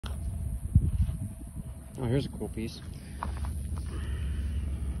Oh, here's a cool piece.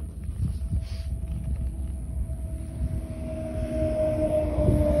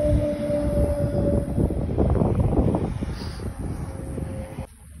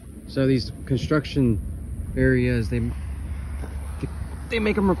 So these construction areas, they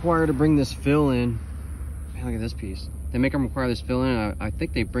make them require to bring this fill in. Man, look at this piece. They make them require this fill in. I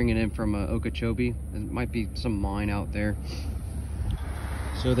think they bring it in from Okeechobee. It might be some mine out there.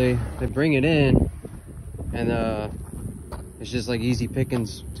 So they bring it in, and it's just like easy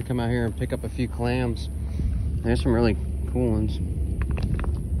pickings to come out here and pick up a few clams. There's some really cool ones.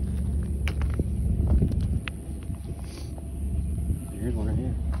 Here's one right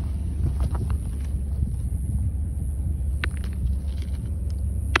here.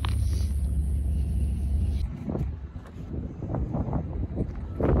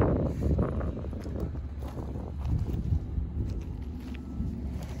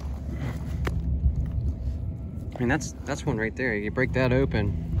 I mean, that's one right there. You break that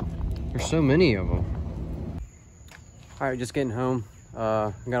open. There's so many of them. All right, just getting home.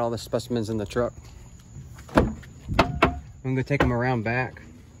 I got all the specimens in the truck. I'm gonna take them around back.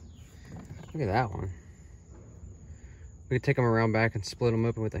 Look at that one. We could take them around back and split them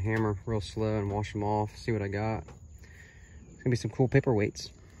open with a hammer real slow and wash them off. See what I got. It's gonna be some cool paperweights.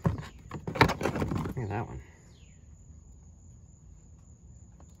 Look at that one.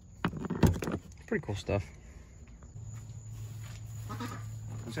 Pretty cool stuff.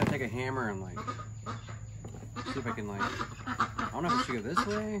 I'm just gonna take a hammer and like see if I can like, I don't know if I should go this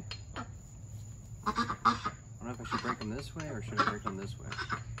way. I don't know if I should break them this way or should I break them this way.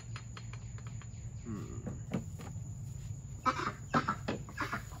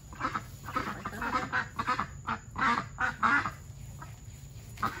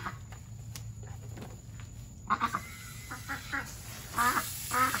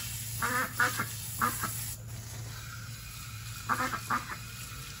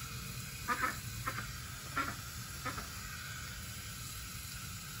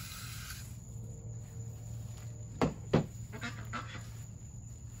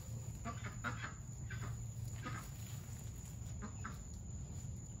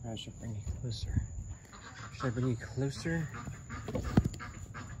 I should bring you closer. Should I bring you closer?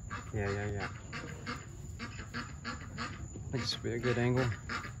 Yeah. I think this would be a good angle.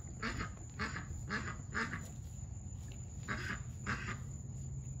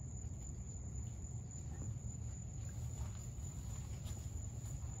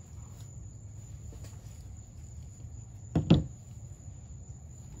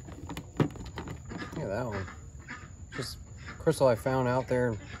 Look at that one. Just crystal I found out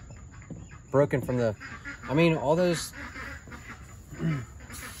there, broken from the, I mean, all those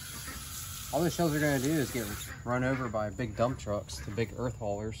shells are gonna do is get run over by big dump trucks, the big earth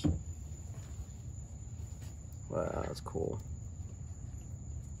haulers. Wow, that's cool.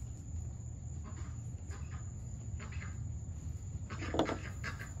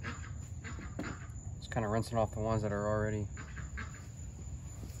 Just kind of rinsing off the ones that are already.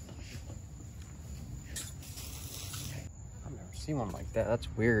 I've never seen one like that. That's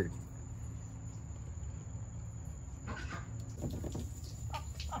weird.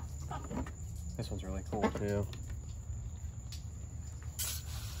 This one's really cool too.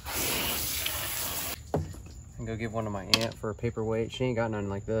 And go give one to my aunt for a paperweight. She ain't got none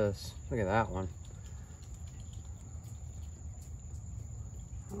like this. Look at that one.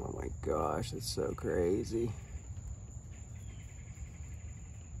 Oh my gosh, that's so crazy.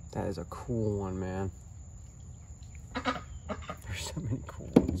 That is a cool one, man. There's so many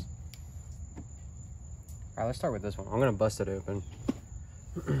cool ones. All right, let's start with this one. I'm gonna bust it open.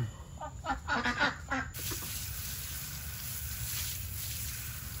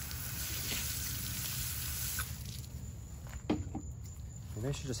 Maybe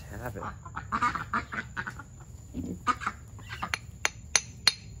I should just have it.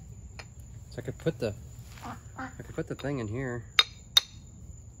 So I could put the thing in here.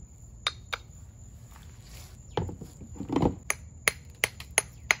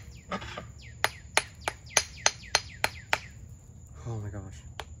 Oh my gosh.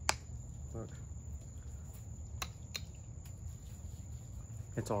 Look.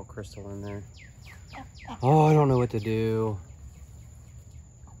 It's all crystal in there. Oh, I don't know what to do.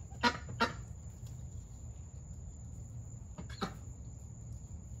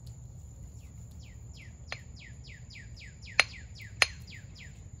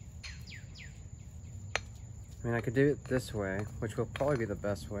 I mean, I could do it this way, which will probably be the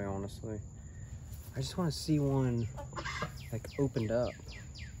best way, honestly. I just want to see one, like, opened up.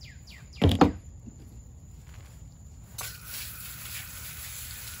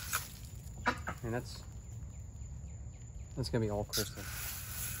 I mean, that's It's gonna be all crystal.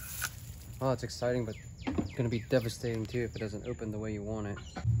 Oh, it's exciting, but it's gonna be devastating too if it doesn't open the way you want it.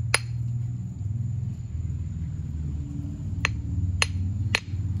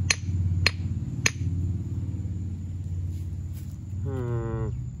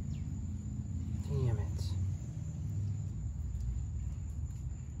 Damn it.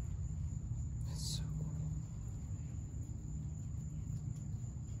 That's so cool.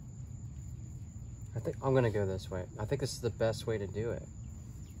 I think I'm gonna go this way. I think this is the best way to do it.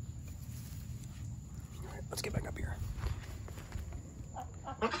 All right, let's get back up here.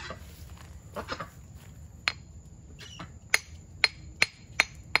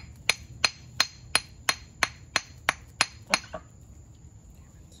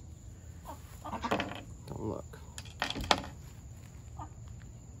 Don't look.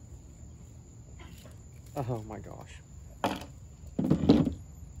 Oh my gosh.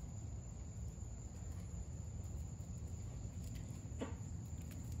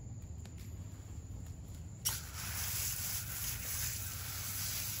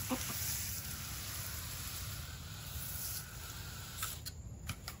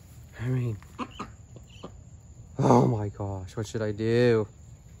 I mean, oh my gosh, what should I do?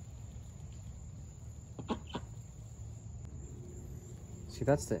 See,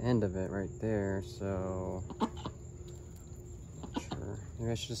 that's the end of it right there, so not sure.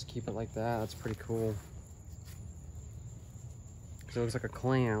 Maybe I should just keep it like that. That's pretty cool. Because it looks like a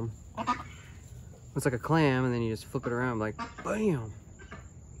clam. Looks like a clam, and then you just flip it around like, bam!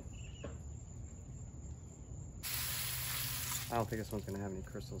 I don't think this one's gonna have any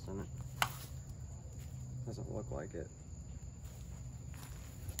crystals in it. Doesn't look like it.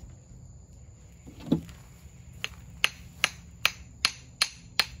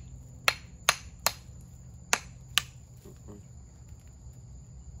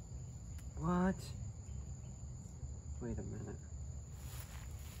 What? Wait a minute.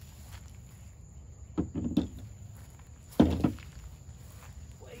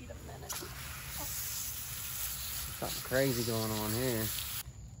 Wait a minute. Something crazy going on here.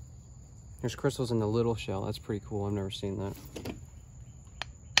 There's crystals in the little shell. That's pretty cool. I've never seen that.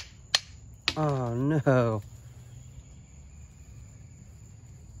 Oh no.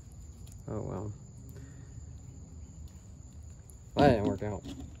 Oh well. That didn't work out.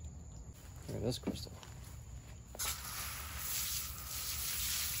 Look at this crystal.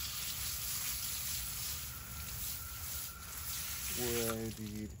 Whoa,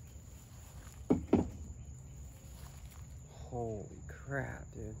 dude. Holy crap,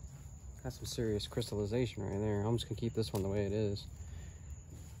 dude. That's some serious crystallization right there. I'm just gonna keep this one the way it is.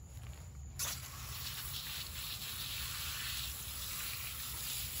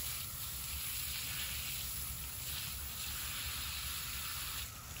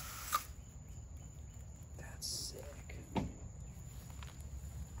 That's sick.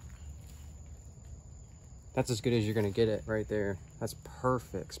 That's as good as you're gonna get it right there. That's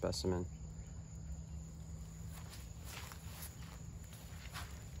perfect specimen.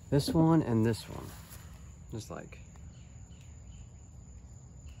 This one and this one. Just like,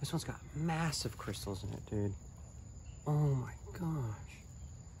 this one's got massive crystals in it, dude. Oh my gosh.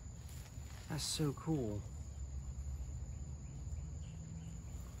 That's so cool.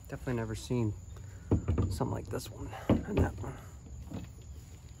 Definitely never seen something like this one and that one.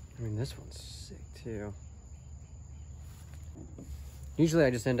 I mean, this one's sick too. Usually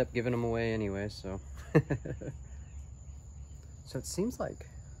I just end up giving them away anyway, so. So it seems like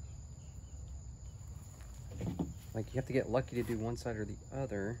you have to get lucky to do one side or the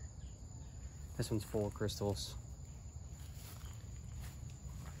other. This one's full of crystals.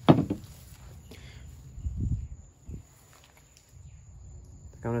 I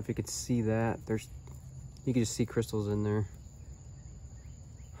don't know if you could see that. You can just see crystals in there.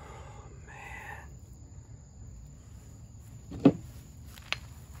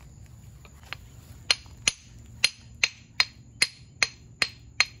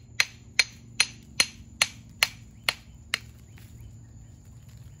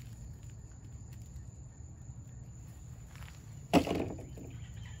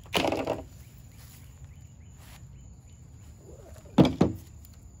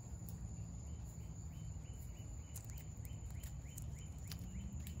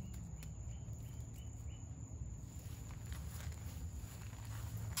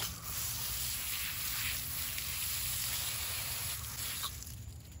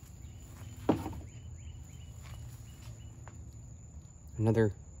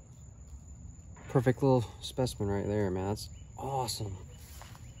 Another perfect little specimen right there, man. That's awesome.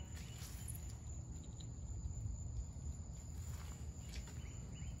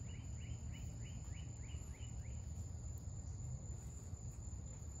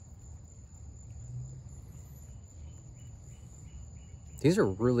 These are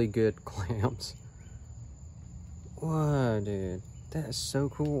really good clams. Whoa, dude. That is so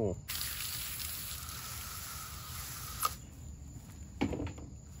cool.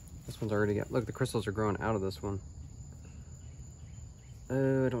 This one's already got, look, the crystals are growing out of this one. I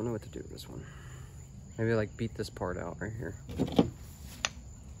don't know what to do with this one. Maybe like beat this part out right here.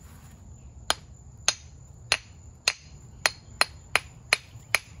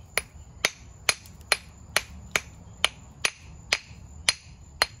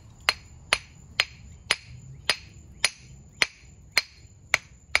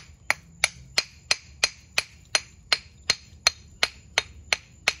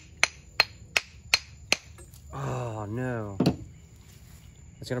 Oh no.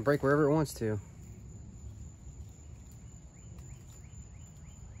 It's gonna break wherever it wants to.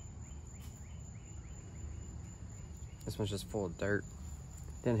 This one's just full of dirt.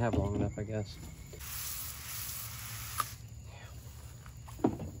 Didn't have long enough, I guess.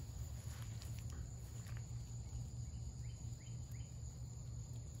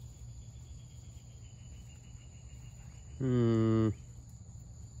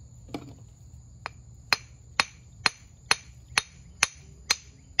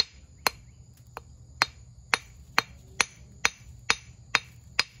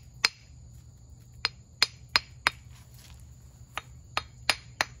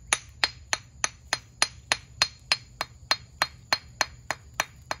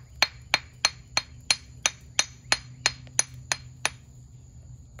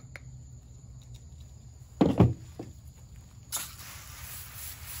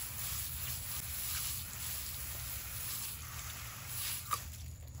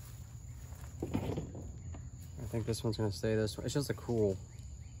 I think this one's gonna stay this way. It's just a cool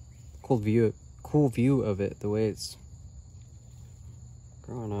view of it, the way it's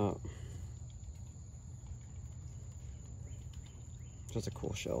growing up. Just a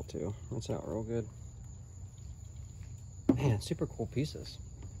cool shell too. That's out real good. Man, super cool pieces.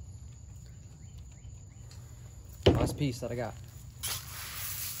 Last piece that I got.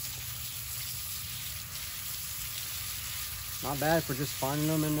 Not bad for just finding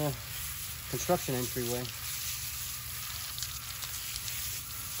them in the construction entryway.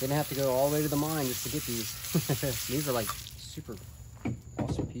 Didn't have to go all the way to the mine just to get these. These are like super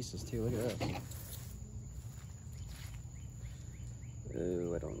awesome pieces too. Look at this.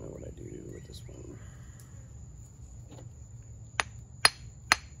 Oh, I don't know what I do with this one.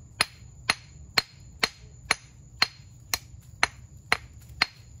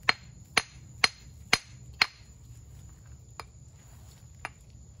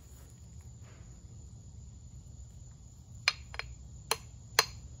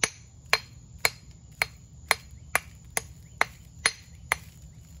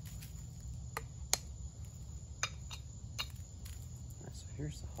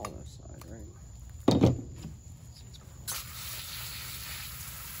 Here's the hollow side, right?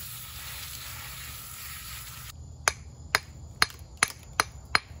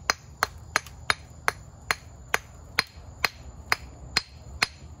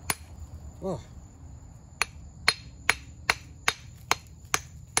 Oh.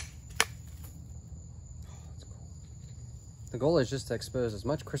 That's cool. The goal is just to expose as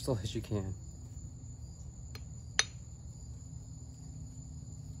much crystal as you can.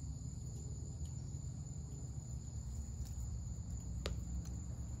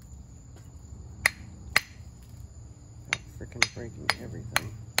 Freaking breaking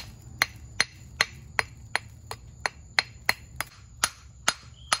everything.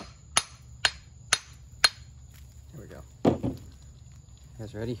 Here we go. You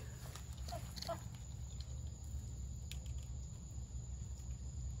guys ready?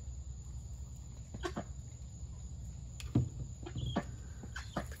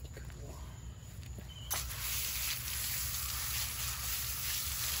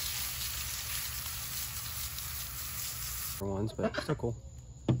 Ones, but still cool.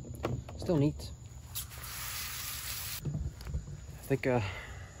 Still neat. I think it's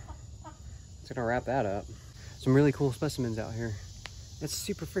gonna wrap that up. Some really cool specimens out here. It's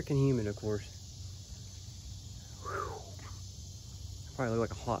super freaking humid, of course. Whew. Probably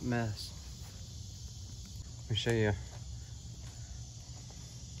look like a hot mess. Let me show you.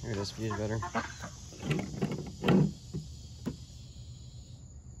 Here, this view's better.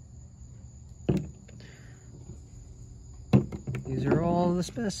 These are all the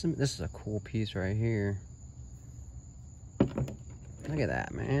specimens. This is a cool piece right here. Look at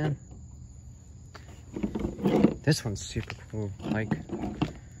that, man. This one's super cool. Like,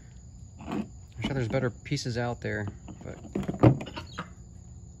 I'm sure there's better pieces out there, but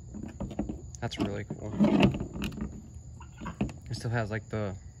that's really cool. still has like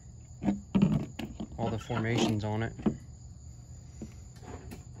all the formations on it.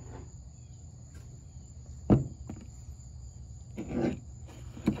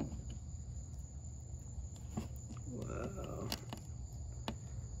 Wow.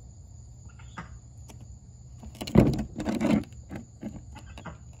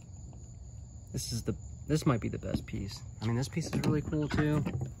 This might be the best piece. I mean, this piece is really cool too.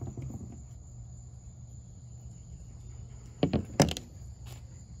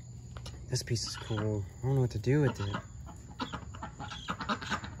 This piece is cool. I don't know what to do with it.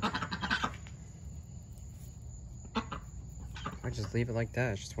 I just leave it like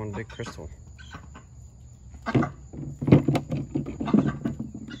that. It's just one big crystal.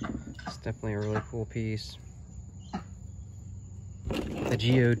 It's definitely a really cool piece. The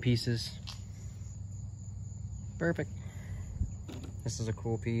geode pieces. Perfect. This is a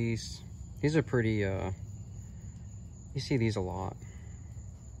cool piece. These are pretty, you see these a lot.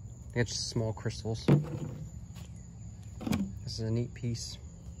 They're just small crystals. This is a neat piece.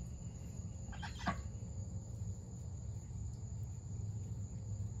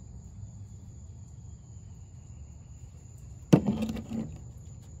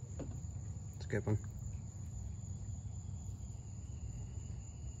 It's a good one.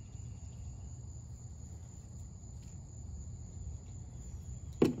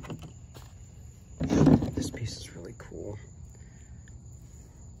 This piece is really cool.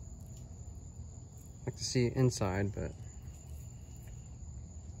 I like to see it inside, but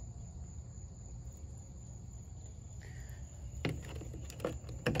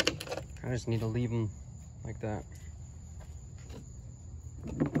I just need to leave them like that.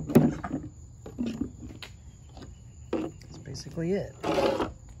 That's basically it. Give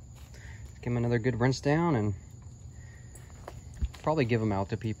them another good rinse down and probably give them out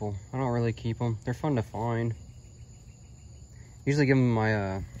to people. I don't really keep them. They're fun to find. Usually give them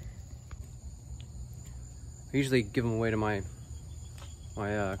my I usually give them away to my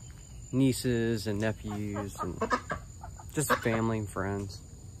nieces and nephews and just family and friends.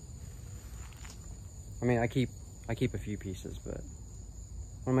 I mean, I keep a few pieces, but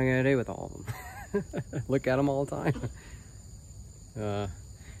what am I gonna do with all of them? Look at them all the time.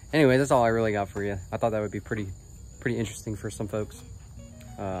 Anyway, that's all I really got for you. I thought that would be pretty interesting for some folks.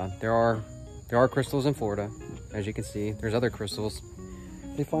 There are crystals in Florida, as you can see. There's other crystals.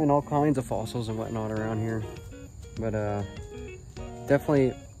 They find all kinds of fossils and whatnot around here. But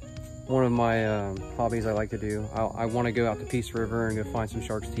definitely one of my hobbies I like to do. I want to go out to Peace River and go find some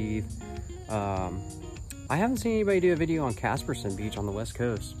shark's teeth. I haven't seen anybody do a video on Casperson Beach on the West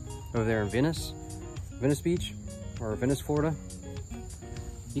Coast, over there in Venice Beach, or Venice, Florida.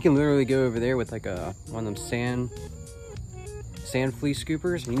 You can literally go over there with like one of them sand fleece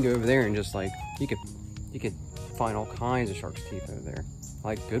scoopers, and you can go over there and just like, you could find all kinds of shark's teeth over there.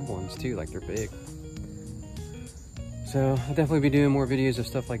 Like good ones too, like they're big. So I'll definitely be doing more videos of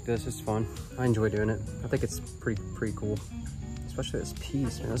stuff like this. It's fun. I enjoy doing it. I think it's pretty cool. Especially this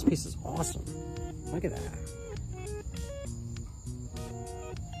piece, man. This piece is awesome. Look at that.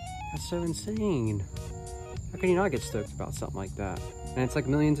 That's so insane. How can you not get stoked about something like that? And it's like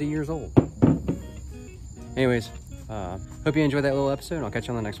millions of years old. Anyways, hope you enjoyed that little episode. I'll catch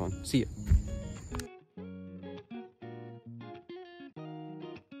you on the next one. See ya.